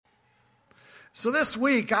So this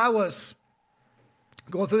week I was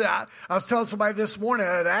going through that. I was telling somebody this morning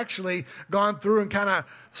I had actually gone through and kind of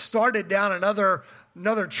started down another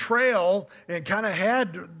trail and kind of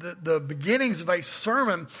had the beginnings of a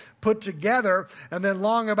sermon put together. And then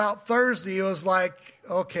long about Thursday, it was like,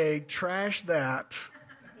 okay, trash that.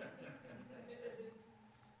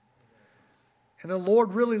 And the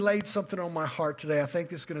Lord really laid something on my heart today. I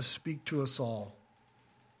think it's going to speak to us all.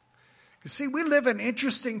 You see, we live in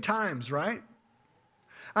interesting times, right?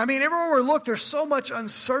 I mean, everywhere we look, there's so much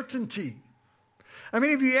uncertainty. I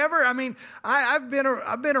mean, have you ever, I've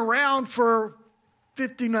been around for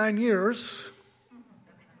 59 years.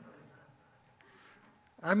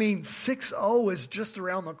 6-0 is just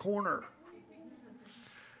around the corner.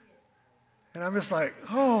 And I'm just like,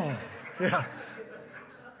 oh, yeah.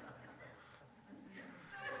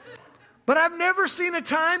 But I've never seen a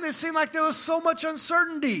time that seemed like there was so much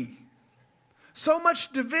uncertainty, so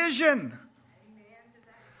much division.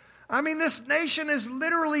 This nation is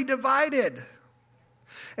literally divided.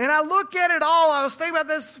 And I look at it all, I was thinking about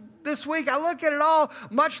this week, I look at it all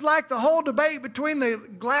much like the whole debate between the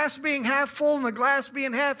glass being half full and the glass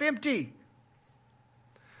being half empty.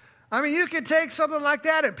 You could take something like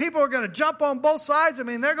that and people are going to jump on both sides.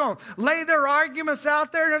 They're going to lay their arguments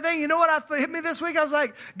out there and everything. You know what hit me this week? I was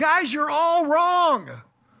like, guys, you're all wrong.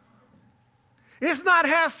 It's not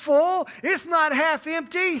half full. It's not half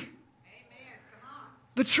empty. Amen. Come on.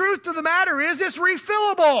 The truth of the matter is it's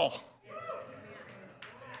refillable.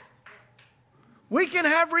 We can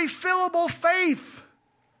have refillable faith.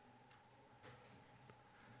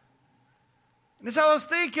 And as I was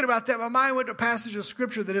thinking about that, my mind went to a passage of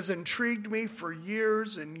Scripture that has intrigued me for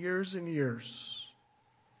years and years and years.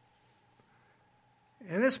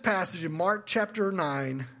 In this passage in Mark chapter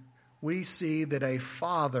 9, we see that a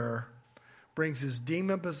father brings his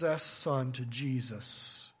demon-possessed son to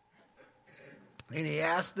Jesus. And he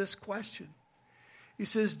asks this question. He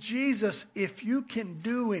says, Jesus, if you can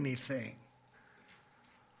do anything.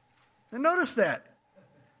 And notice that.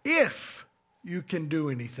 If you can do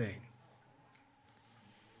anything.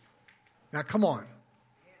 Now, come on.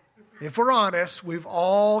 If we're honest, we've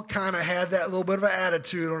all kind of had that little bit of an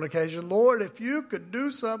attitude on occasion. Lord, if you could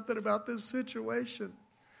do something about this situation.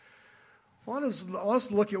 I want us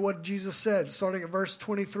to look at what Jesus said, starting at verse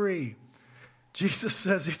 23. Jesus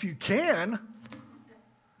says, if you can,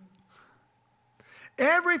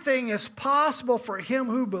 everything is possible for him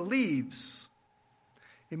who believes.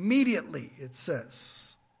 Immediately, it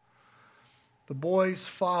says, the boy's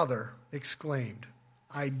father exclaimed,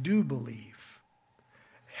 I do believe.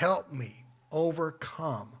 Help me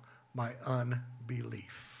overcome my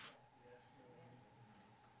unbelief.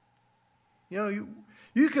 You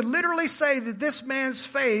could literally say that this man's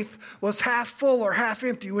faith was half full or half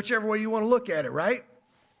empty, whichever way you want to look at it, right?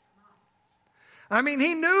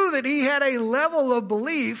 He knew that he had a level of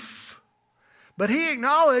belief, but he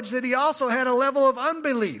acknowledged that he also had a level of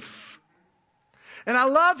unbelief. And I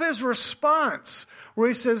love his response where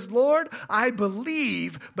he says, Lord, I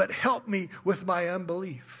believe, but help me with my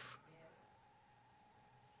unbelief.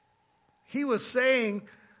 He was saying,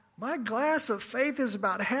 my glass of faith is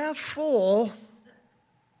about half full.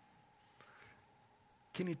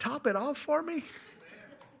 Can you top it off for me?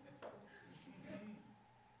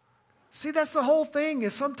 See, that's the whole thing,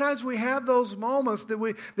 is sometimes we have those moments that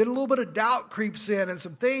a little bit of doubt creeps in and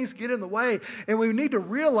some things get in the way. And we need to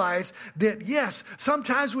realize that, yes,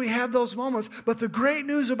 sometimes we have those moments, but the great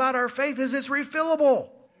news about our faith is it's refillable.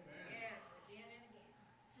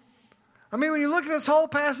 When you look at this whole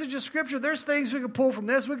passage of Scripture, there's things we can pull from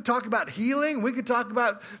this. We can talk about healing. We can talk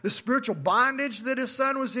about the spiritual bondage that his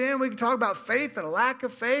son was in. We can talk about faith and a lack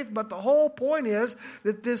of faith. But the whole point is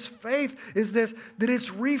that this faith is that it's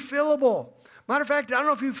refillable. Matter of fact, I don't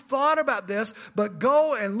know if you've thought about this, but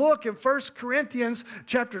go and look in 1 Corinthians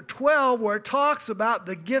chapter 12 where it talks about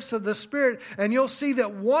the gifts of the Spirit. And you'll see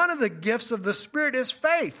that one of the gifts of the Spirit is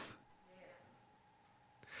faith.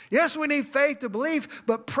 Yes, we need faith to believe,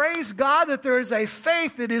 but praise God that there is a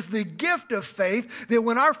faith that is the gift of faith, that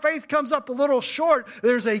when our faith comes up a little short,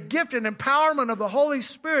 there's a gift and empowerment of the Holy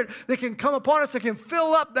Spirit that can come upon us, that can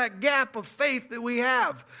fill up that gap of faith that we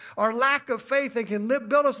have. Our lack of faith, that can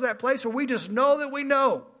build us to that place where we just know that we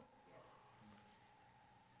know.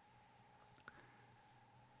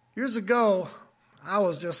 Years ago, I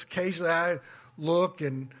was just occasionally, I look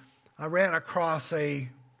and I ran across a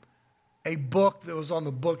book that was on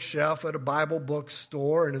the bookshelf at a Bible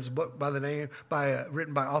bookstore, and it's a book written by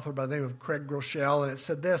an author by the name of Craig Groeschel, and it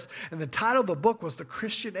said this, and the title of the book was The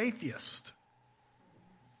Christian Atheist.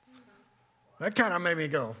 That kind of made me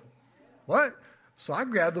go, what? So I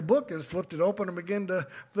grabbed the book and flipped it open and began to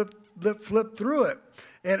flip through it.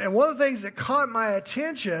 And one of the things that caught my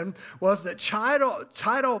attention was that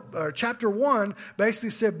chapter 1 basically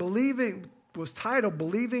said was titled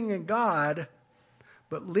Believing in God,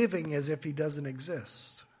 but living as if he doesn't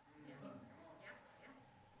exist.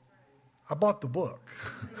 I bought the book.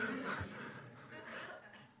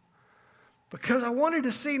 Because I wanted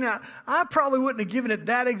to see. Now, I probably wouldn't have given it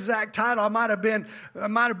that exact title.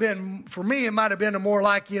 For me, it might have been more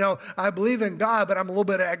like, I believe in God, but I'm a little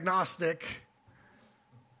bit agnostic.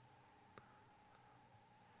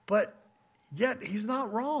 But yet, he's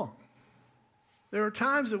not wrong. There are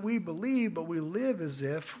times that we believe, but we live as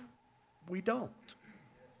if we don't.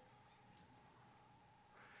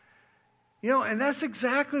 And that's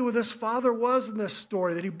exactly what this father was in this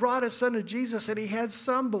story, that he brought his son to Jesus and he had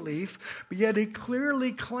some belief, but yet he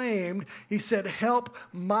clearly claimed, he said, help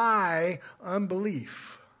my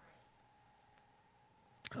unbelief.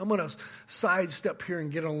 I'm going to sidestep here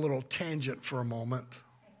and get on a little tangent for a moment.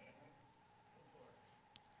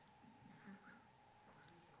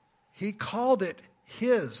 He called it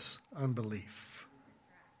his unbelief.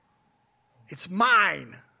 It's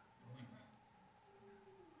mine.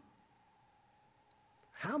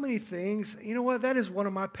 How many things, you know what, that is one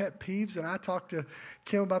of my pet peeves, and I talk to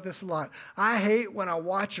Kim about this a lot. I hate when I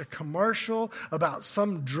watch a commercial about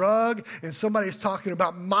some drug and somebody's talking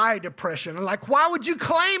about my depression. I'm like, why would you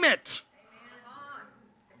claim it?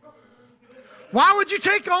 Why would you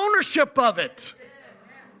take ownership of it?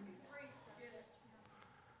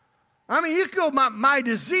 I mean, you could go, my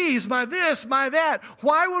disease, my this, my that.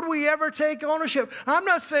 Why would we ever take ownership? I'm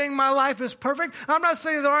not saying my life is perfect. I'm not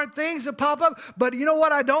saying there aren't things that pop up. But you know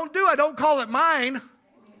what I don't do? I don't call it mine.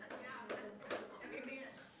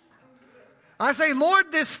 I say,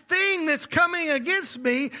 Lord, this thing that's coming against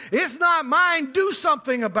me, it's not mine. Do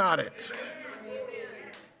something about it.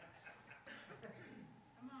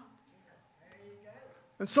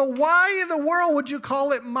 And so why in the world would you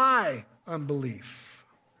call it my unbelief?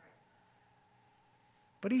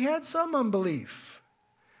 But he had some unbelief.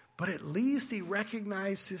 But at least he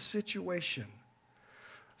recognized his situation.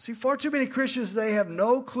 See, far too many Christians, they have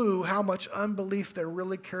no clue how much unbelief they're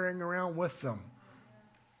really carrying around with them.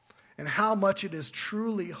 And how much it is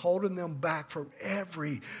truly holding them back from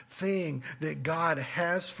everything that God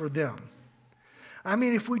has for them. I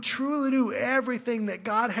mean, if we truly knew everything that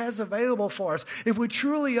God has available for us, if we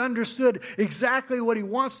truly understood exactly what he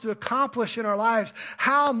wants to accomplish in our lives,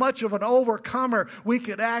 how much of an overcomer we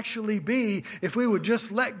could actually be if we would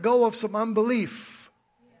just let go of some unbelief.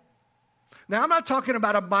 Now, I'm not talking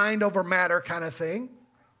about a mind over matter kind of thing.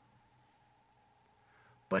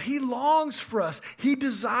 But he longs for us. He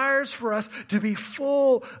desires for us to be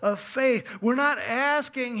full of faith. We're not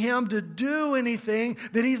asking him to do anything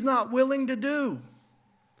that he's not willing to do.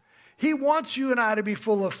 He wants you and I to be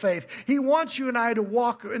full of faith. He wants you and I to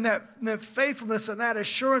walk in that faithfulness and that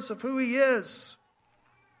assurance of who he is.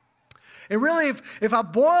 And really, if I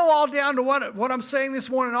boil all down to what I'm saying this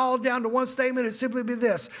morning, all down to one statement, it'd simply be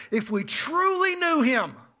this. If we truly knew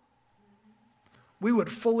him, we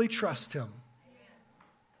would fully trust him.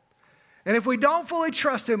 And if we don't fully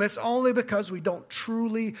trust him, it's only because we don't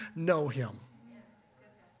truly know him.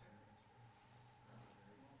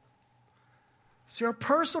 See, our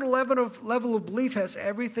personal level of belief has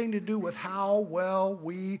everything to do with how well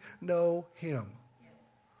we know him.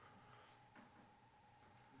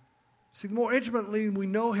 See, the more intimately we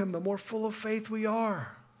know him, the more full of faith we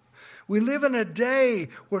are. We live in a day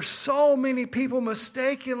where so many people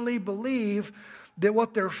mistakenly believe that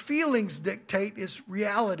what their feelings dictate is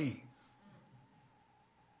reality.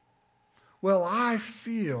 Well, I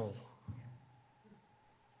feel.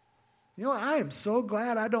 You know what? I am so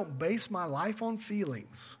glad I don't base my life on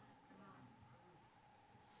feelings.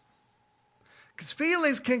 Because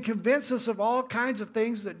feelings can convince us of all kinds of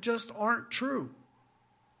things that just aren't true.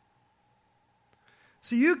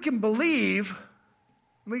 So you can believe,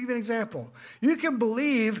 let me give you an example. You can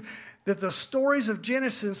believe that the stories of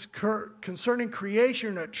Genesis concerning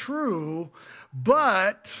creation are true,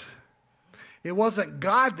 but it wasn't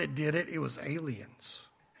God that did it, it was aliens.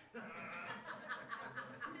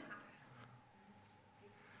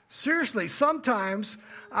 Seriously, sometimes,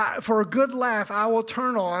 for a good laugh, I will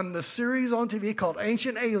turn on the series on TV called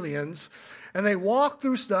Ancient Aliens, and they walk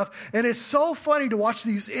through stuff, and it's so funny to watch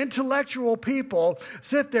these intellectual people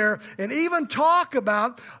sit there and even talk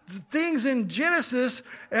about things in Genesis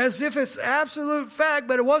as if it's absolute fact,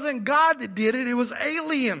 but it wasn't God that did it, it was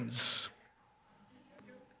aliens.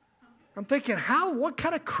 I'm thinking, what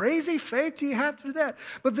kind of crazy faith do you have to do that?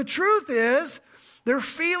 But the truth is Their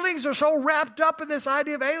feelings are so wrapped up in this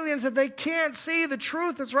idea of aliens that they can't see the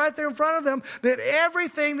truth that's right there in front of them, that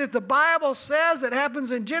everything that the Bible says that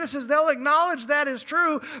happens in Genesis, they'll acknowledge that is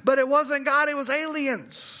true, but it wasn't God, it was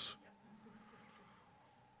aliens.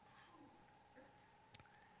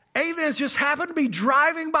 Aliens just happened to be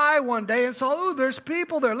driving by one day and saw, oh, there's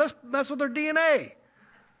people there. Let's mess with their DNA.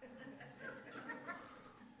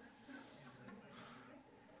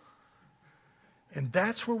 And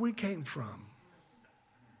that's where we came from.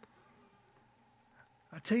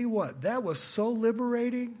 I tell you what, that was so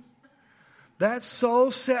liberating. That so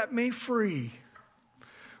set me free.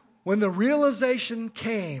 When the realization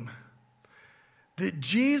came that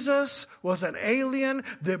Jesus was an alien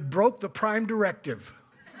that broke the prime directive.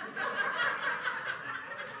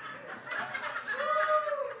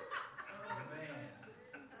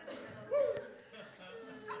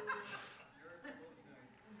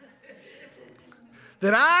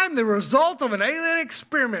 That I'm the result of an alien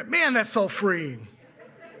experiment. Man, that's so freeing.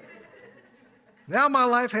 Now my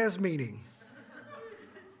life has meaning.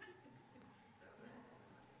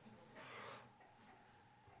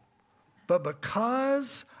 But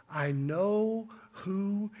because I know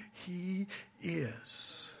who He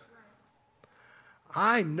is,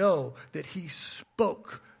 I know that He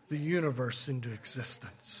spoke the universe into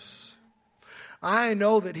existence. I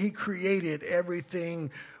know that He created everything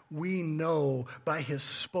we know by His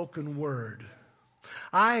spoken word.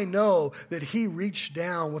 I know that He reached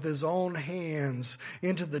down with His own hands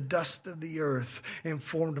into the dust of the earth and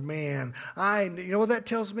formed man. You know what that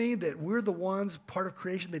tells me? That we're the ones, part of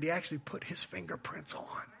creation, that He actually put His fingerprints on.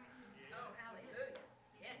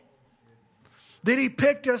 That He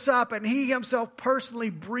picked us up and He Himself personally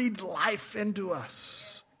breathed life into us.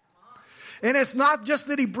 And it's not just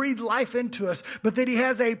that He breathed life into us, but that He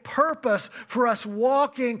has a purpose for us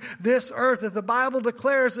walking this earth. That the Bible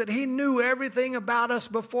declares that He knew everything about us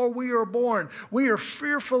before we were born. We are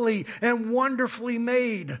fearfully and wonderfully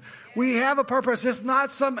made. We have a purpose. It's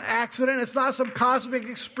not some accident. It's not some cosmic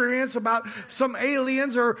experience about some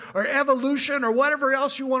aliens or evolution or whatever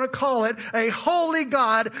else you want to call it. A holy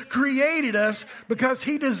God created us because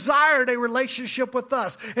He desired a relationship with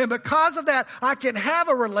us. And because of that, I can have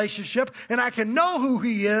a relationship and I can know who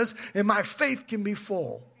He is and my faith can be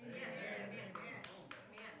full.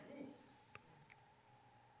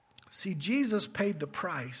 See, Jesus paid the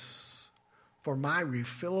price for my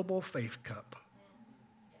refillable faith cup.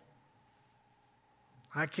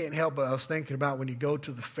 I can't help but I was thinking about when you go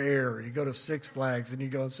to the fair or you go to Six Flags and you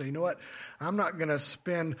go and say, you know what, I'm not going to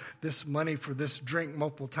spend this money for this drink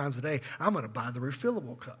multiple times a day. I'm going to buy the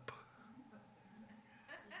refillable cup.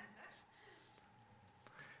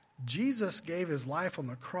 Jesus gave His life on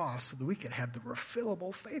the cross so that we could have the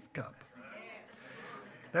refillable faith cup.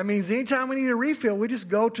 That means anytime we need a refill, we just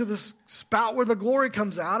go to the spout where the glory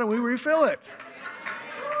comes out and we refill it.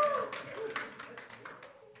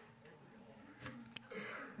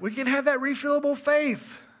 We can have that refillable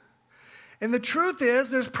faith. And the truth is,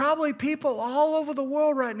 there's probably people all over the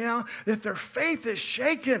world right now that their faith is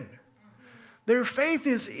shaken. Their faith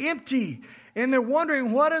is empty. And they're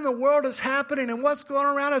wondering what in the world is happening and what's going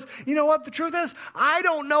on around us. You know what the truth is? I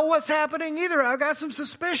don't know what's happening either. I've got some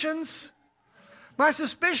suspicions. My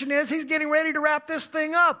suspicion is He's getting ready to wrap this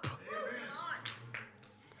thing up.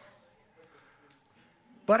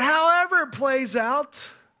 But however it plays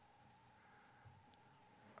out,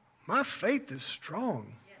 my faith is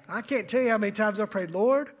strong. I can't tell you how many times I prayed,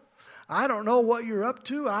 Lord, I don't know what You're up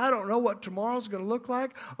to. I don't know what tomorrow's going to look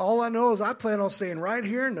like. All I know is I plan on staying right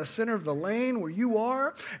here in the center of the lane where You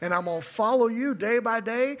are, and I'm going to follow You day by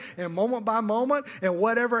day and moment by moment, and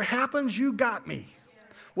whatever happens, You got me.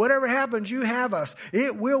 Whatever happens, You have us.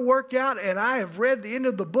 It will work out, and I have read the end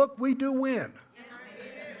of the book. We do win.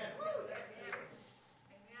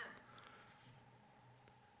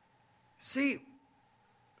 See,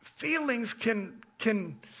 feelings can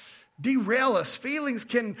derail us. Feelings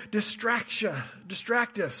can distract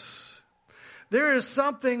us. There is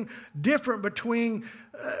something different between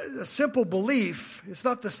a simple belief. It's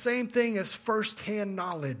not the same thing as firsthand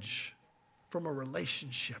knowledge from a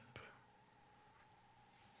relationship.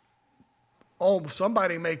 Oh,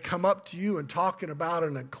 somebody may come up to you and talking about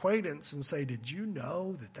an acquaintance and say, did you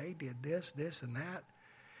know that they did this, this, and that?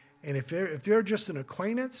 And if they're just an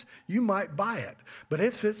acquaintance, you might buy it. But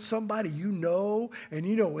if it's somebody you know and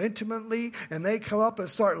you know intimately, and they come up and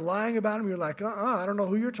start lying about them, you're like, I don't know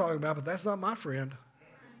who you're talking about, but that's not my friend.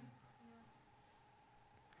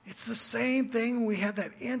 It's the same thing when we have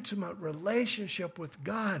that intimate relationship with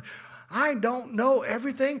God. I don't know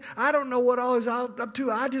everything. I don't know what all he's up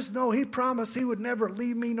to. I just know he promised he would never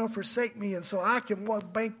leave me nor forsake me. And so I can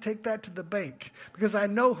take that to the bank because I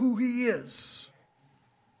know who he is.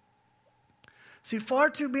 See, far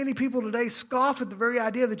too many people today scoff at the very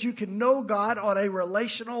idea that you can know God on a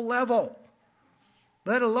relational level,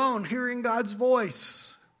 let alone hearing God's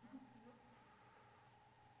voice.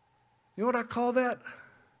 You know what I call that?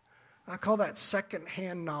 I call that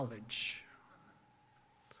secondhand knowledge.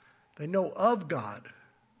 They know of God,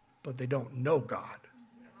 but they don't know God.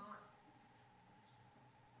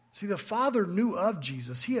 See, the Father knew of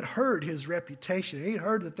Jesus. He had heard his reputation. He had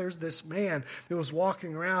heard that there's this man that was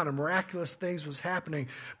walking around and miraculous things was happening.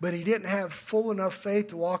 But he didn't have full enough faith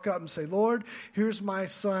to walk up and say, Lord, here's my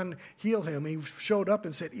son, heal him. He showed up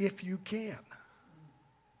and said, if you can.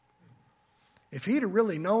 If he'd have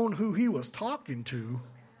really known who he was talking to,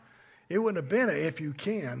 it wouldn't have been a if you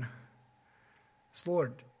can. It's,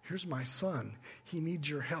 Lord, here's my son. He needs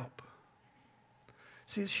your help.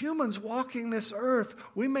 See, as humans walking this earth,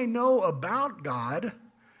 we may know about God.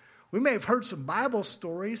 We may have heard some Bible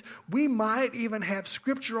stories. We might even have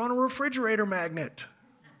scripture on a refrigerator magnet.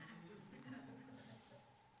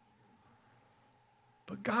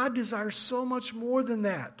 But God desires so much more than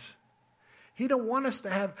that. He don't want us to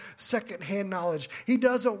have secondhand knowledge. He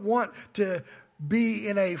doesn't want to be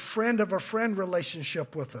in a friend of a friend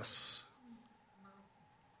relationship with us.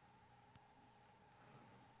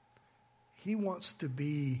 He wants to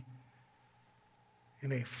be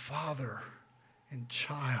in a father and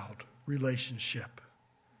child relationship.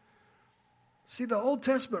 See, the Old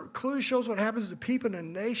Testament clearly shows what happens to people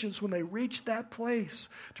and nations when they reach that place.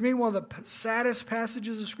 To me, one of the saddest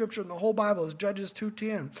passages of Scripture in the whole Bible is Judges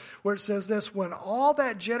 2:10, where it says this, when all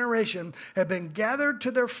that generation had been gathered to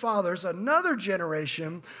their fathers, another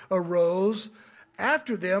generation arose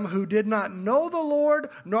after them who did not know the Lord,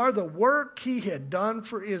 nor the work he had done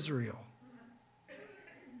for Israel.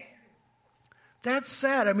 That's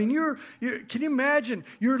sad. I mean, can you imagine?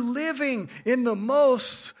 You're living in the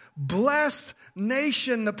most blessed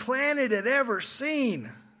nation the planet had ever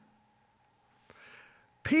seen.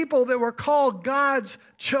 People that were called God's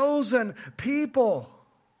chosen people.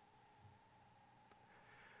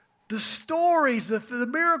 The stories, the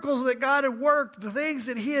miracles that God had worked, the things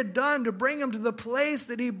that he had done to bring them to the place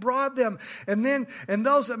that he brought them.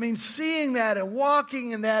 Seeing that and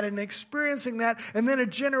walking in that and experiencing that. And then a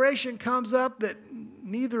generation comes up that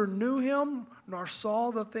neither knew him nor saw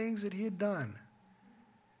the things that he had done.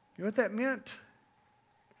 You know what that meant?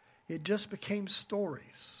 It just became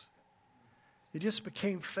stories. It just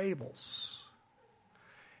became fables.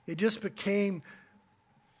 It just became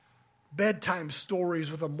bedtime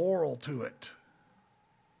stories with a moral to it.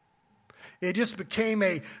 It just became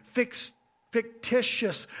a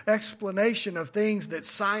fictitious explanation of things that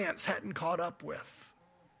science hadn't caught up with.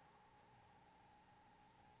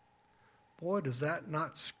 Boy, does that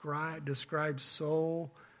not describe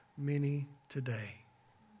so many today.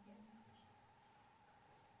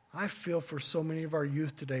 I feel for so many of our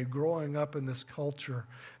youth today growing up in this culture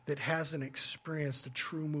that hasn't experienced a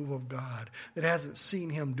true move of God, that hasn't seen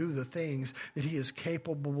him do the things that he is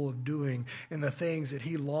capable of doing and the things that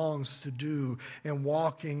he longs to do and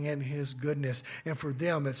walking in his goodness. And for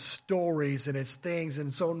them, it's stories and it's things.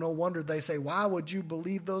 And so no wonder they say, why would you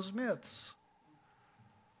believe those myths?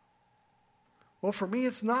 Well, for me,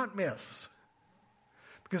 it's not myths.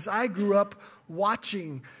 Because I grew up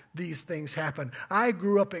watching these things happen. I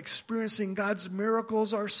grew up experiencing God's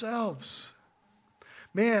miracles ourselves.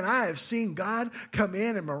 Man, I have seen God come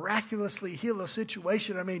in and miraculously heal a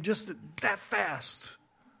situation. I mean, just that fast.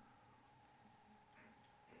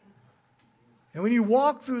 And when you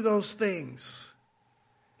walk through those things,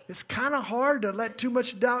 it's kind of hard to let too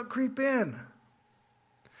much doubt creep in.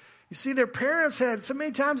 You see, so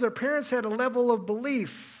many times their parents had a level of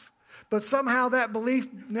belief, but somehow that belief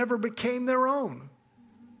never became their own.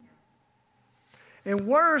 And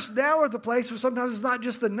worse, now we're at the place where sometimes it's not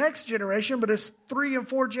just the next generation, but it's 3 and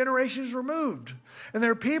 4 generations removed. And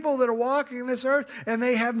there are people that are walking this earth and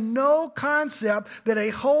they have no concept that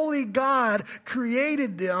a holy God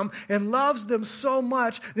created them and loves them so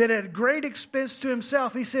much that at great expense to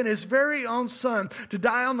himself, he sent his very own son to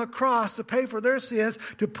die on the cross to pay for their sins,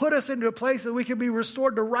 to put us into a place that we can be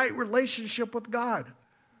restored to right relationship with God.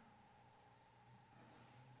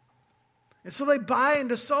 And so they buy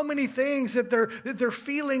into so many things that their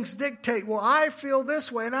feelings dictate. Well, I feel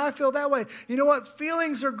this way and I feel that way. You know what?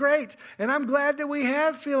 Feelings are great. And I'm glad that we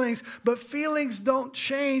have feelings. But feelings don't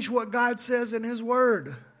change what God says in his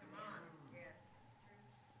word.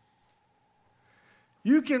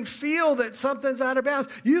 You can feel that something's out of bounds.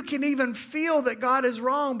 You can even feel that God is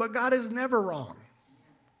wrong, but God is never wrong.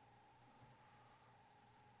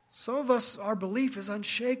 Some of us, our belief is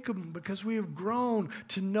unshakable because we have grown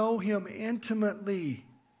to know Him intimately.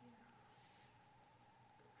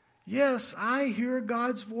 Yes, I hear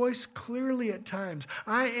God's voice clearly at times.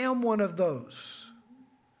 I am one of those.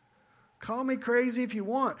 Call me crazy if you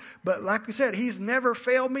want. But like we said, He's never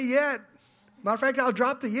failed me yet. Matter of fact, I'll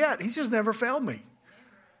drop the yet. He's just never failed me.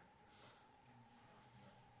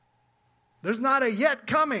 There's not a yet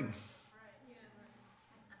coming.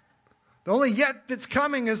 The only yet that's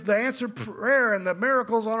coming is the answered prayer and the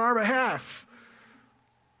miracles on our behalf.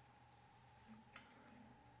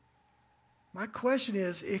 My question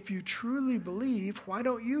is, if you truly believe, why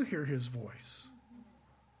don't you hear His voice?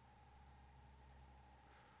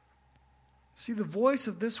 See, the voice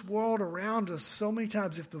of this world around us so many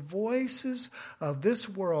times, if the voices of this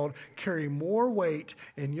world carry more weight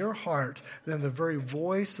in your heart than the very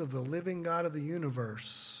voice of the living God of the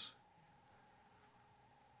universe,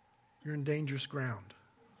 you're in dangerous ground.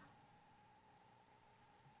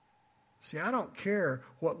 See, I don't care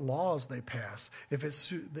what laws they pass if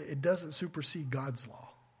it doesn't supersede God's law.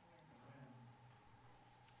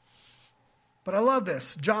 But I love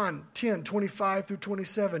this. John 10:25 through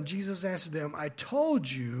 27, Jesus answered them, I told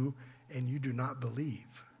you, and you do not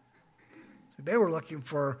believe. See, they were looking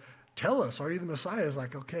for, tell us, are you the Messiah? It's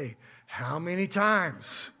like, okay, how many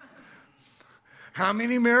times? How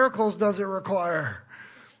many miracles does it require?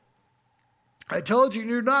 I told you, and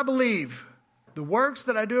you do not believe. The works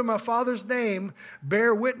that I do in my Father's name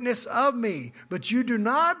bear witness of me, but you do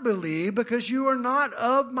not believe because you are not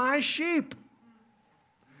of my sheep.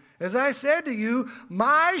 As I said to you,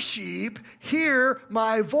 my sheep hear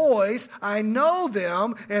my voice. I know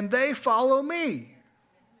them, and they follow me.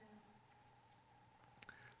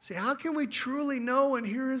 See, how can we truly know and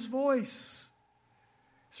hear His voice?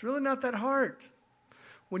 It's really not that hard.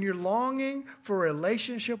 When you're longing for a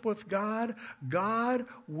relationship with God, God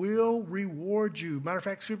will reward you. Matter of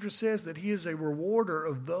fact, Scripture says that He is a rewarder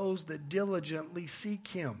of those that diligently seek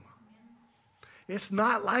Him. It's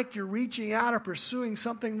not like you're reaching out or pursuing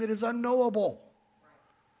something that is unknowable.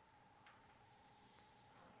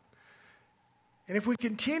 And if we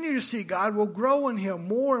continue to see God, we'll grow in Him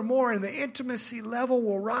more and more, and the intimacy level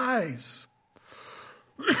will rise.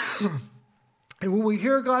 And when we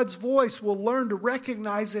hear God's voice, we'll learn to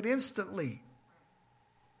recognize it instantly.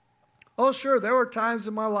 Oh, sure, there were times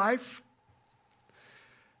in my life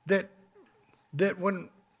that when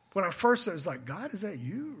I first said, it was like, God, is that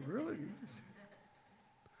you? Really?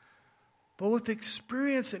 But with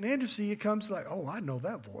experience and intimacy, it comes like, oh, I know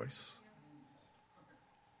that voice.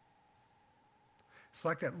 It's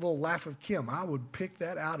like that little laugh of Kim. I would pick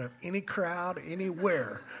that out of any crowd,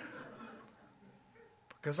 anywhere.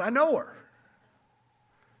 Because I know her.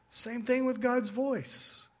 Same thing with God's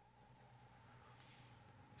voice.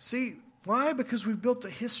 See, why? Because we've built a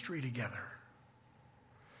history together.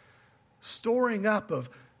 Storing up of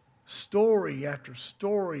story after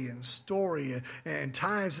story and story, and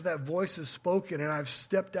times that voice is spoken, and I've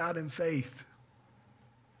stepped out in faith.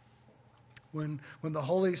 When the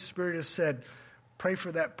Holy Spirit has said, pray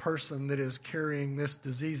for that person that is carrying this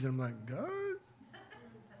disease, and I'm like, God?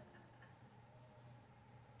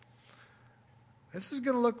 This is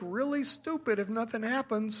going to look really stupid if nothing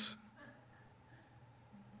happens.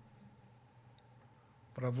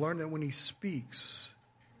 But I've learned that when He speaks,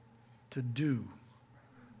 to do.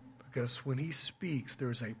 Because when He speaks,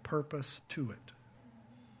 there's a purpose to it.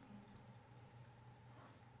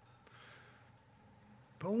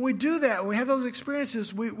 But when we do that, when we have those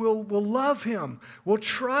experiences, we'll love Him. We'll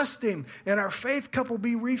trust Him. And our faith cup will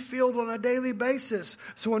be refilled on a daily basis.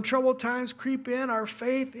 So when troubled times creep in, our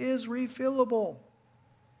faith is refillable.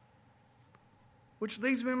 Which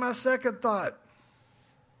leads me to my second thought.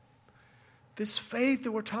 This faith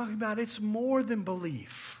that we're talking about, it's more than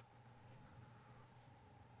belief.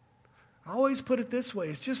 I always put it this way.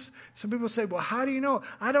 It's just, some people say, well, how do you know?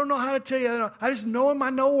 I don't know how to tell you. I just know Him,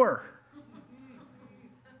 I know her.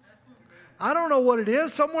 I don't know what it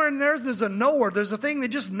is. Somewhere in there's a knower. There's a thing that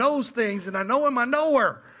just knows things, and I know Him, I know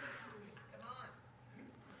her.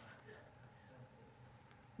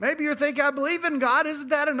 Maybe you're thinking, I believe in God. Isn't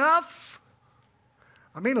that enough?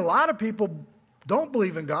 I mean, a lot of people don't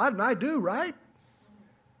believe in God, and I do, right?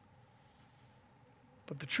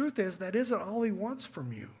 But the truth is, that isn't all He wants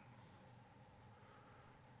from you.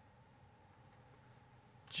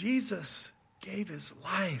 Jesus gave His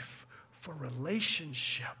life for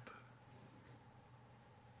relationship.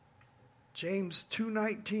 James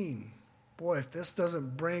 2:19. Boy, if this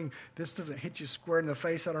doesn't hit you square in the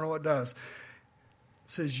face, I don't know what does.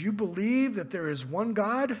 says, you believe that there is one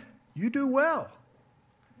God, you do well.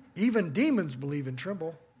 Even demons believe and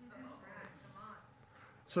tremble.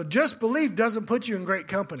 So just belief doesn't put you in great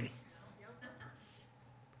company.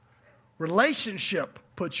 Relationship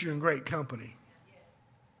puts you in great company.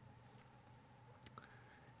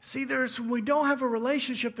 See, when we don't have a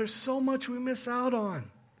relationship, there's so much we miss out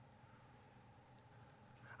on.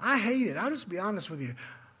 I hate it. I'll just be honest with you.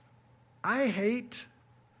 I hate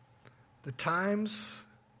the times,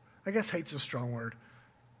 I guess hate's a strong word,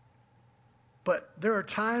 but there are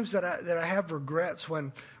times that I have regrets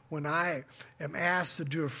when I am asked to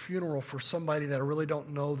do a funeral for somebody that I really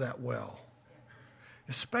don't know that well.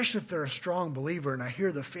 Especially if they're a strong believer, and I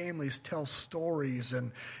hear the families tell stories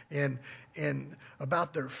and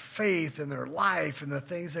about their faith and their life and the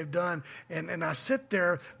things they've done. And I sit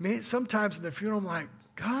there, sometimes in the funeral, I'm like,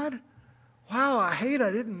 God, wow, I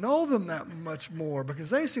didn't know them that much more, because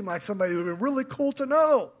they seem like somebody who would be really cool to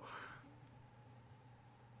know.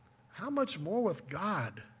 How much more with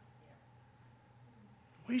God?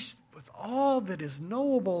 With all that is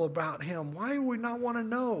knowable about him, why would we not want to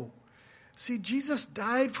know? See, Jesus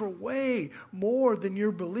died for way more than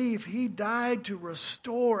your belief. He died to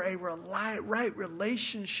restore a right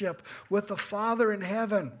relationship with the Father in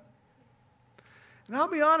heaven. And I'll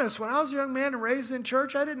be honest, when I was a young man and raised in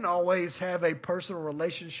church, I didn't always have a personal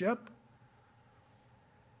relationship.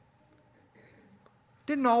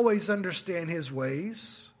 Didn't always understand his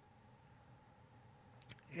ways.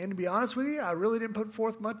 And to be honest with you, I really didn't put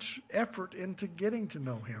forth much effort into getting to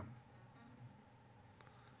know him.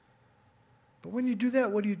 But when you do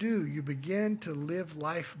that, what do? You begin to live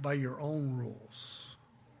life by your own rules.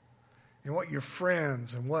 And what your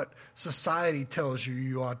friends and what society tells you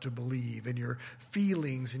you ought to believe, and your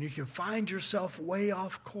feelings, and you can find yourself way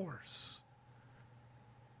off course.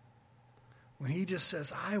 When he just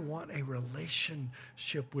says, I want a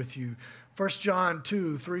relationship with you. 1 John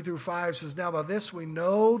 2, 3 through 5 says, now by this we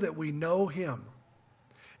know that we know him,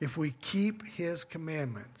 if we keep his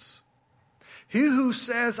commandments. He who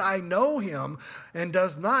says, I know him, and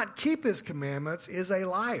does not keep his commandments is a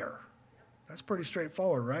liar. That's pretty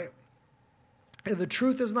straightforward, right? And the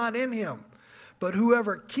truth is not in him. But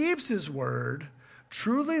whoever keeps his word,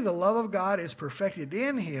 truly the love of God is perfected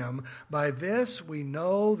in him. By this we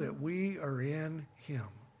know that we are in him.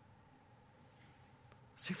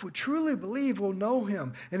 See, if we truly believe, we'll know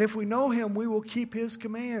him. And if we know him, we will keep his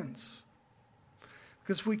commands.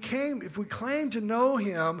 Because if we claim to know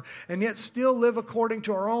him and yet still live according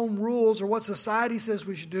to our own rules or what society says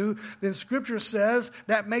we should do, then Scripture says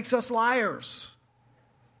that makes us liars.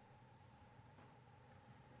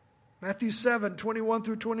 Matthew 7, 21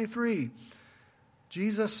 through 23.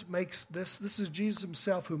 Jesus makes this is Jesus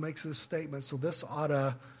himself who makes this statement, so this ought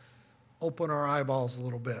to open our eyeballs a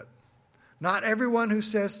little bit. Not everyone who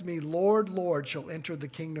says to me, Lord, Lord, shall enter the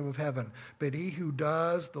kingdom of heaven, but he who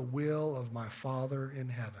does the will of my Father in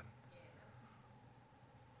heaven.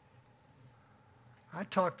 I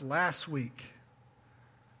talked last week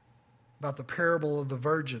about the parable of the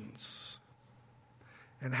virgins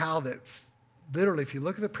and how that literally, if you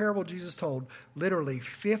look at the parable Jesus told, literally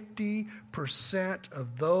 50%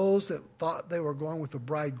 of those that thought they were going with the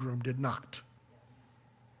bridegroom did not.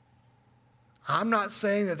 I'm not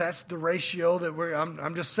saying that that's the ratio that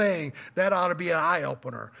I'm just saying that ought to be an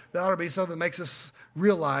eye-opener. That ought to be something that makes us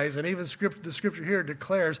realize, and even the scripture here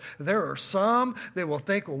declares, there are some that will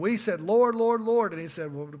think, well, we said, Lord, Lord, Lord. And he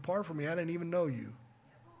said, well, depart from me, I didn't even know you.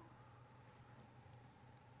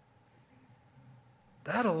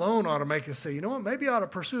 That alone ought to make us say, you know what, maybe I ought to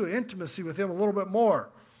pursue intimacy with him a little bit more.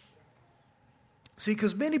 See,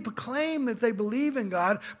 because many proclaim that they believe in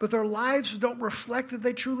God, but their lives don't reflect that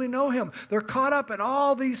they truly know him. They're caught up in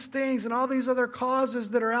all these things and all these other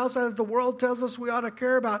causes that are outside that the world tells us we ought to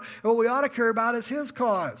care about. And what we ought to care about is his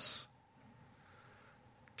cause.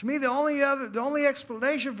 To me, the only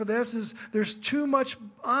explanation for this is there's too much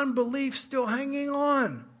unbelief still hanging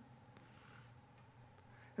on.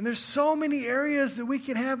 And there's so many areas that we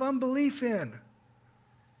can have unbelief in.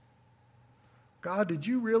 God, did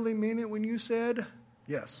you really mean it when you said?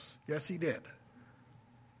 Yes. Yes, he did.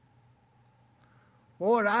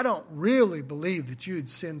 Lord, I don't really believe that you'd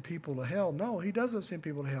send people to hell. No, he doesn't send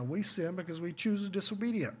people to hell. We sin because we choose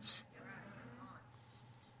disobedience.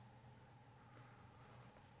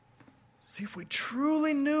 See, if we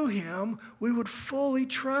truly knew him, we would fully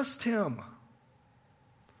trust him.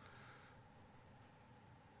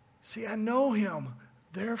 See, I know him,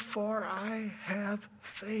 therefore I have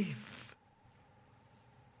faith.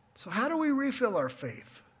 So how do we refill our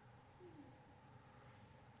faith?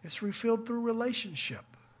 It's refilled through relationship.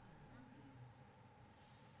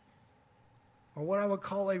 or what I would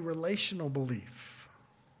call a relational belief.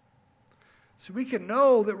 So we can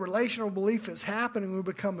know that relational belief is happening. We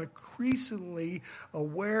become increasingly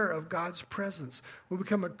aware of God's presence. We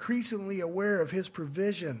become increasingly aware of His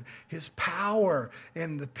provision, His power,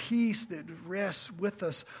 and the peace that rests with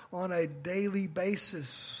us on a daily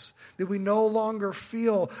basis. That we no longer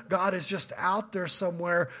feel God is just out there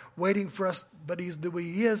somewhere waiting for us, but He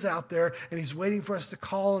is out there and He's waiting for us to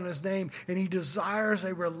call on His name, and He desires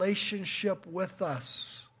a relationship with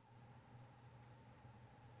us.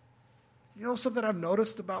 You know something I've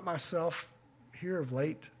noticed about myself here of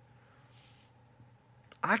late?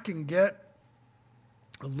 I can get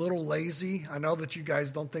a little lazy. I know that you guys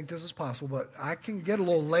don't think this is possible, but I can get a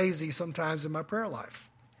little lazy sometimes in my prayer life.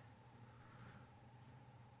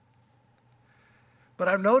 But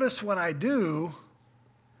I've noticed when I do,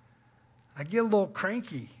 I get a little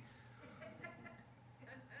cranky.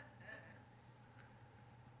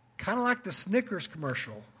 Kind of like the Snickers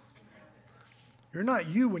commercial. You're not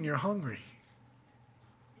you when you're hungry.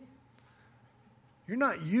 You're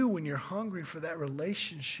not you when you're hungry for that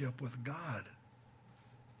relationship with God.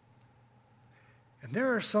 And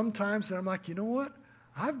there are some times that I'm like, you know what?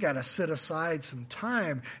 I've got to set aside some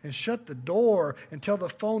time and shut the door and tell the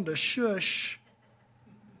phone to shush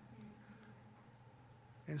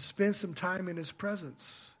and spend some time in His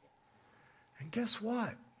presence. And guess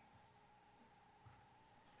what?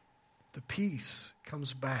 The peace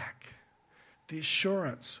comes back. The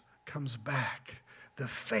assurance comes back. The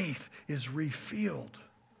faith is refilled.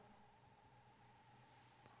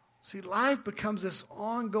 See, life becomes this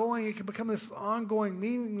ongoing, it can become this ongoing,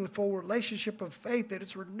 meaningful relationship of faith that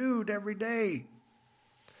is renewed every day.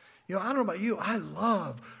 You know, I don't know about you, I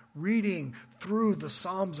love reading through the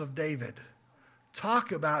Psalms of David.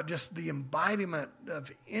 Talk about just the embodiment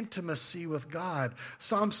of intimacy with God.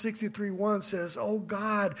 Psalm 63:1 says, "Oh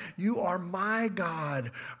God, you are my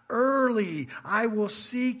God. Early I will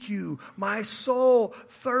seek you. My soul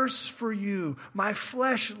thirsts for you. My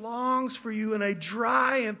flesh longs for you in a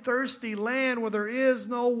dry and thirsty land where there is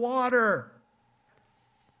no water."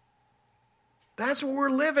 That's where we're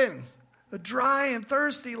living. A dry and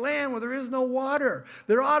thirsty land where there is no water.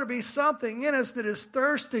 There ought to be something in us that is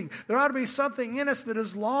thirsting. There ought to be something in us that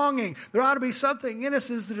is longing. There ought to be something in us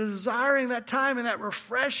that is desiring that time and that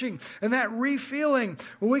refreshing and that refilling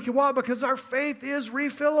when we can walk, because our faith is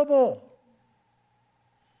refillable.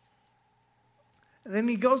 And then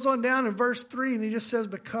he goes on down in verse 3 and he just says,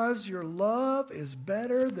 "Because your love is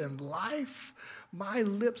better than life, my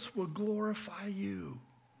lips will glorify you."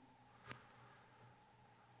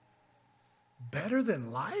 Better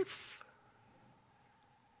than life?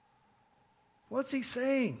 What's he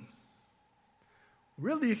saying?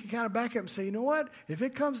 Really, you can kind of back up and say, you know what? If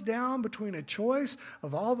it comes down between a choice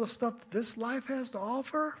of all the stuff that this life has to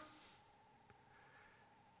offer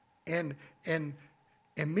and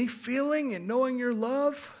me feeling and knowing your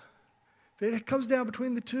love, if it comes down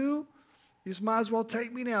between the two, you just might as well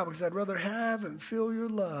take me now, because I'd rather have and feel your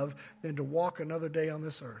love than to walk another day on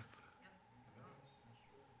this earth.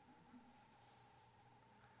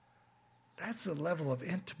 That's a level of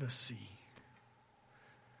intimacy.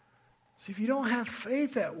 See, if you don't have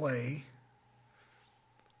faith that way,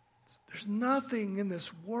 there's nothing in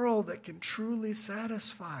this world that can truly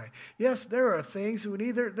satisfy. Yes, there are things we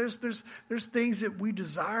need. There's things that we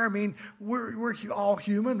desire. I mean, we're all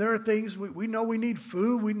human. There are things we know we need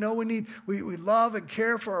food. We know we love and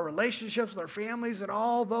care for our relationships with our families and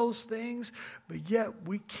all those things. But yet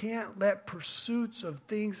we can't let pursuits of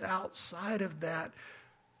things outside of that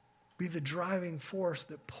be the driving force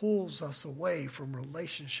that pulls us away from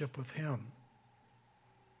relationship with Him.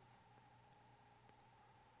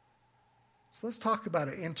 So let's talk about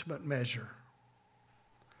an intimate measure,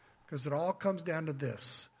 because it all comes down to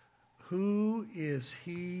this: who is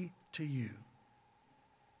He to you?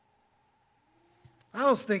 I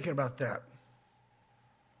was thinking about that.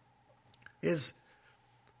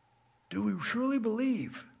 Do we truly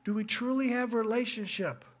believe? Do we truly have a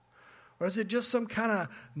relationship? Or is it just some kind of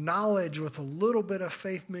knowledge with a little bit of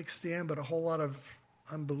faith mixed in, but a whole lot of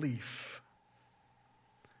unbelief?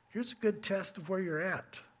 Here's a good test of where you're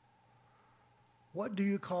at. What do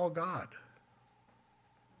you call God?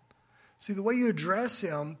 See, the way you address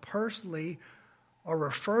Him personally or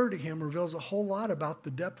refer to Him reveals a whole lot about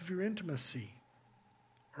the depth of your intimacy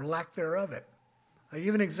or lack thereof it. I'll give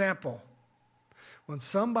you an example. When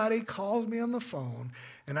somebody calls me on the phone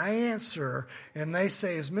and I answer and they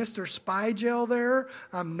say, "Is Mr. Spiegel there?"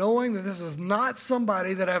 I'm knowing that this is not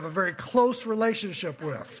somebody that I have a very close relationship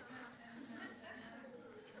with.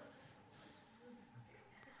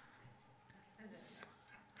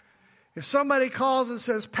 If somebody calls and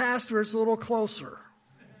says, pastor, it's a little closer.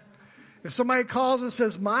 If somebody calls and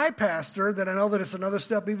says, my pastor, then I know that it's another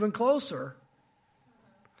step even closer.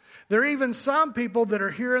 There are even some people that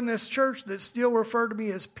are here in this church that still refer to me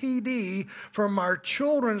as PD from our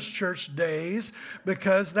children's church days,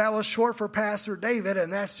 because that was short for Pastor David,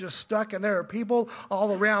 and that's just stuck. And there are people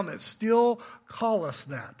all around that still call us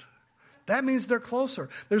that. That means they're closer.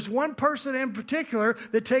 There's one person in particular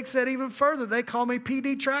that takes that even further. They call me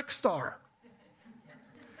PD Track Star.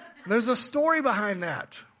 There's a story behind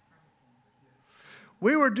that.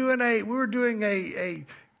 We were doing a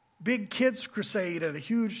big kids crusade at a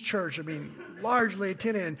huge church. I mean, largely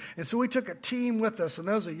attended. And so we took a team with us. And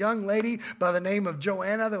there was a young lady by the name of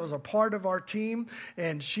Joanna that was a part of our team.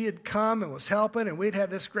 And she had come and was helping. And we'd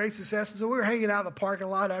had this great success. And so we were hanging out in the parking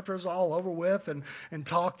lot after it was all over with and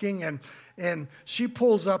talking. And she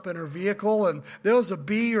pulls up in her vehicle. And there was a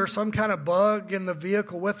bee or some kind of bug in the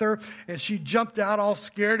vehicle with her. And she jumped out all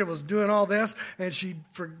scared and was doing all this. And she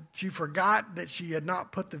forgot that she had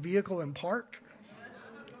not put the vehicle in park.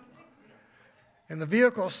 And the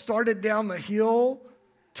vehicle started down the hill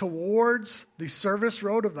towards the service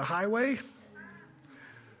road of the highway.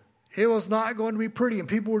 It was not going to be pretty. And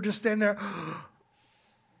people were just standing there.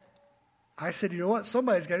 I said, you know what?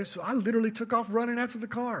 Somebody's got it. So I literally took off running after the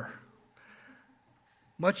car.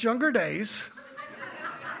 Much younger days.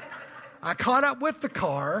 I caught up with the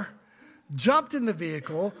car, jumped in the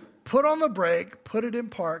vehicle, put on the brake, put it in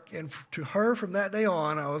park. And to her, from that day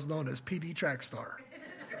on, I was known as PD Track Star.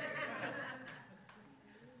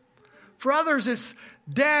 For others, it's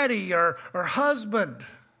daddy or husband.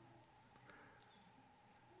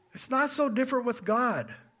 It's not so different with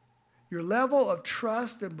God. Your level of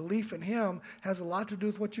trust and belief in Him has a lot to do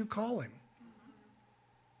with what you call Him.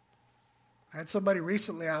 I had somebody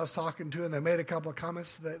recently I was talking to, and they made a couple of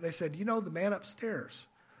comments. They said, you know, the man upstairs.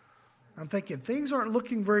 I'm thinking, things aren't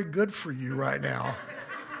looking very good for you right now.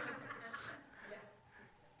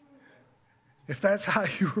 If that's how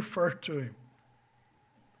you refer to Him.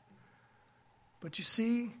 But you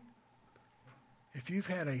see, if you've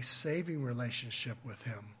had a saving relationship with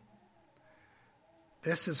Him,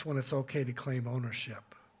 this is when it's okay to claim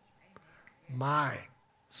ownership. My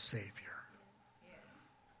Savior.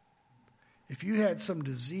 If you had some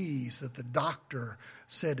disease that the doctor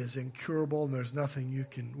said is incurable and there's nothing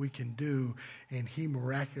we can do, and He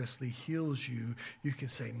miraculously heals you, you can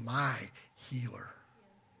say, my healer.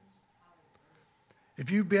 If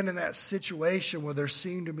you've been in that situation where there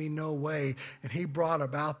seemed to be no way, and He brought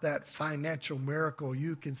about that financial miracle,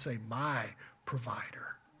 you can say, my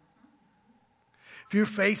provider. If you're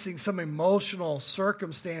facing some emotional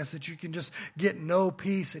circumstance that you can just get no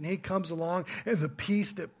peace, and He comes along and the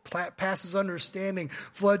peace that passes understanding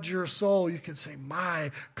floods your soul, you can say,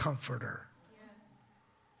 my comforter.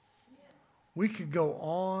 We could go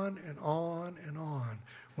on and on and on.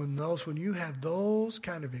 When you have those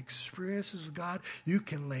kind of experiences with God, you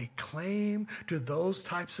can lay claim to those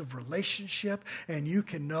types of relationship, and you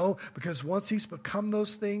can know, because once He's become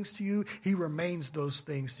those things to you, He remains those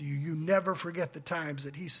things to you. You never forget the times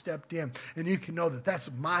that He stepped in, and you can know that that's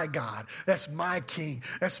my God, that's my King,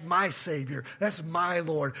 that's my Savior, that's my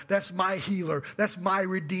Lord, that's my healer, that's my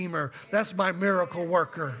Redeemer, that's my miracle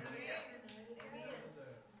worker.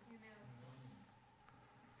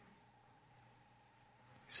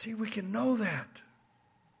 See, we can know that.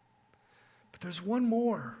 But there's one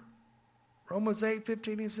more. Romans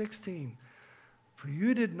 8:15-16. For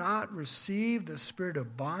you did not receive the spirit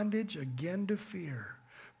of bondage again to fear,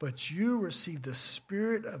 but you received the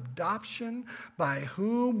spirit of adoption, by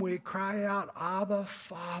whom we cry out, Abba,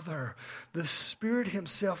 Father. The Spirit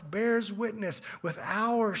Himself bears witness with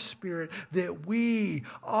our spirit that we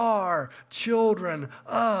are children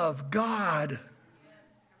of God.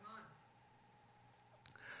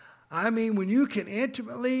 I mean, when you can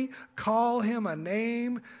intimately call Him a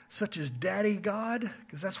name such as Daddy God,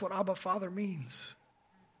 because that's what Abba Father means.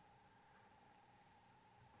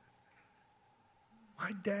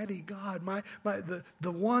 My daddy God,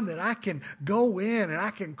 the one that I can go in and I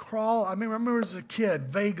can crawl. I mean, I remember as a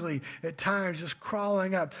kid, vaguely at times, just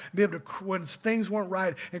crawling up, be able to, when things weren't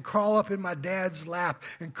right, and crawl up in my dad's lap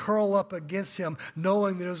and curl up against him,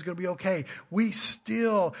 knowing that it was going to be okay. We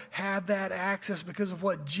still have that access because of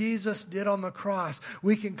what Jesus did on the cross.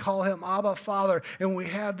 We can call Him Abba Father, and when we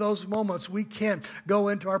have those moments, we can go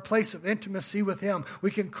into our place of intimacy with Him. We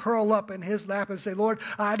can curl up in His lap and say, Lord,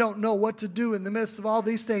 I don't know what to do in the midst of all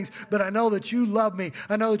these things, but I know that You love me.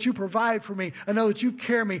 I know that You provide for me. I know that You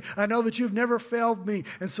care me. I know that You've never failed me.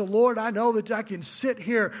 And so, Lord, I know that I can sit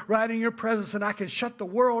here right in Your presence, and I can shut the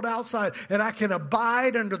world outside, and I can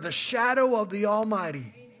abide under the shadow of the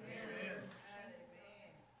Almighty. Amen.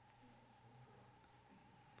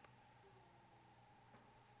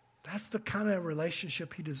 That's the kind of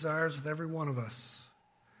relationship he desires with every one of us.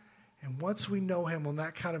 And once we know him on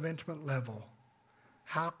that kind of intimate level,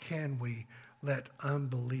 how can we let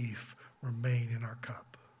unbelief remain in our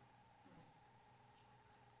cup?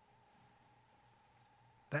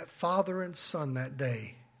 That father and son that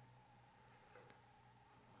day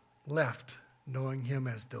left knowing him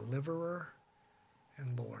as deliverer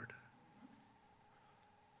and Lord.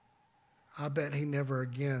 I bet he never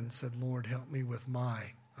again said, Lord, help me with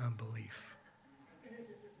my unbelief.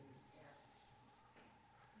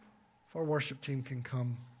 If our worship team can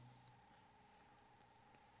come.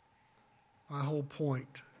 My whole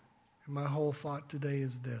point and my whole thought today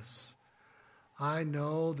is this. I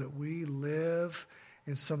know that we live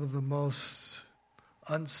in some of the most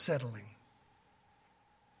unsettling,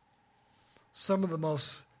 some of the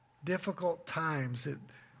most difficult times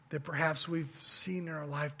that perhaps we've seen in our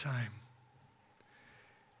lifetime.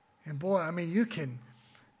 And boy, I mean, you can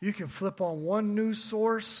flip on one news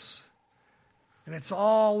source and it's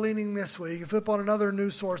all leaning this way. You can flip on another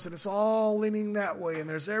news source and it's all leaning that way. And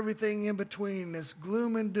there's everything in between, this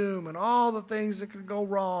gloom and doom and all the things that could go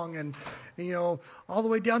wrong. And you know, all the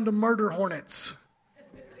way down to murder hornets.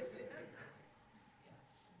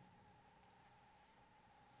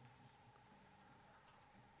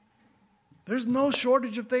 There's no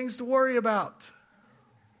shortage of things to worry about.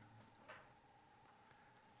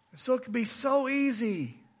 So it can be so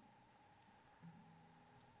easy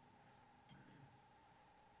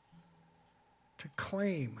to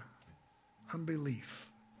claim unbelief.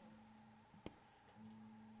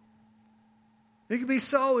 It can be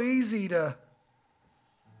so easy to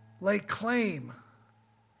lay claim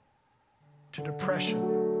to depression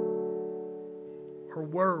or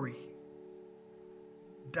worry,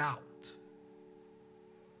 doubt.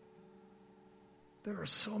 There are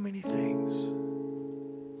so many things.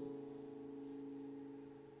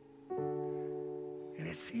 And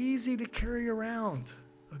it's easy to carry around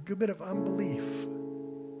a good bit of unbelief.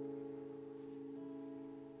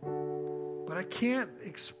 But I can't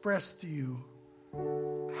express to you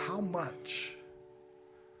how much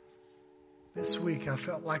this week I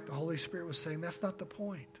felt like the Holy Spirit was saying, that's not the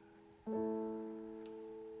point.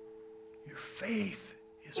 Your faith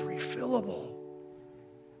is refillable.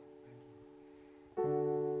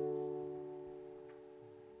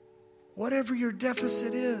 Whatever your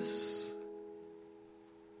deficit is,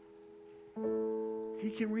 he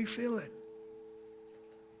can refill it.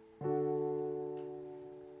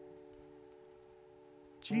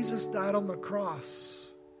 Jesus died on the cross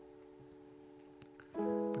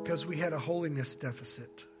because we had a holiness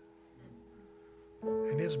deficit.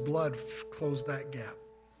 And his blood closed that gap.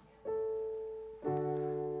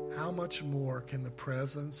 How much more can the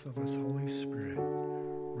presence of his Holy Spirit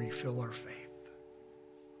refill our faith?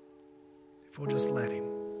 If we'll just let him.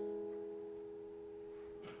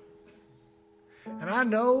 And I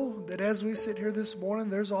know that as we sit here this morning,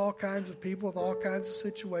 there's all kinds of people with all kinds of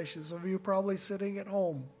situations. Some of you are probably sitting at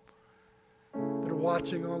home that are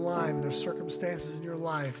watching online. There's circumstances in your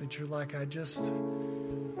life that you're like, I've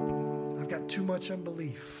got too much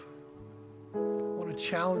unbelief. I want to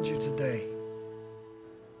challenge you today.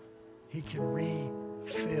 He can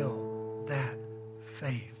refill that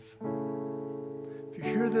faith. If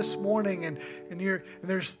you're here this morning and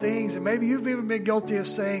there's things, and maybe you've even been guilty of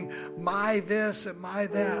saying, my this and my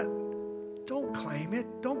that. Don't claim it.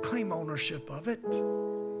 Don't claim ownership of it.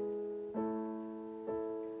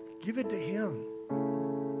 Give it to him.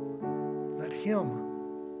 Let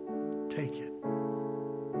him take it.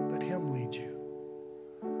 Let him lead you.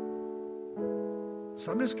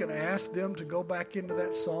 So I'm just going to ask them to go back into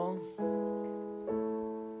that song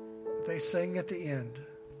that they sang at the end.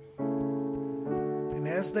 And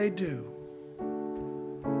as they do,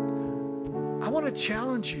 I want to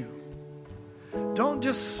challenge you. Don't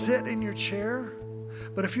just sit in your chair.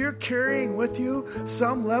 But if you're carrying with you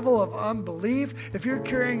some level of unbelief, if you're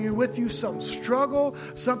carrying with you some struggle,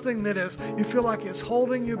 something that you feel like is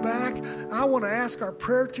holding you back, I want to ask our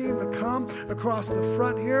prayer team to come across the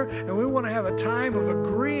front here, and we want to have a time of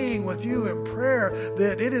agreeing with you in prayer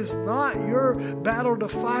that it is not your battle to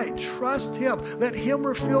fight. Trust him. Let him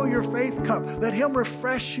refill your faith cup. Let him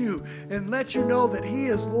refresh you and let you know that he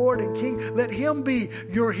is Lord and King. Let him be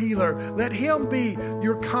your healer. Let him be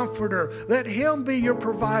your comforter. Let him be your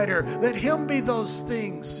provider. Let him be those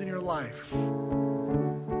things in your life.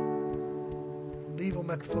 Leave him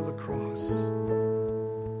at the foot of the cross.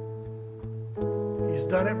 He's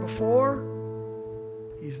done it before.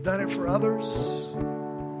 He's done it for others.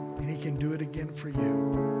 And he can do it again for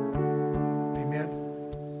you. Amen.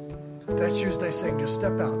 If that's you as they sing, just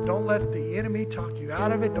step out. Don't let the enemy talk you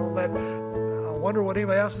out of it. Don't let wonder what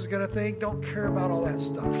anybody else is going to think. Don't care about all that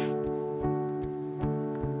stuff.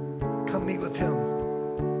 Come meet with him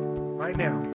right now.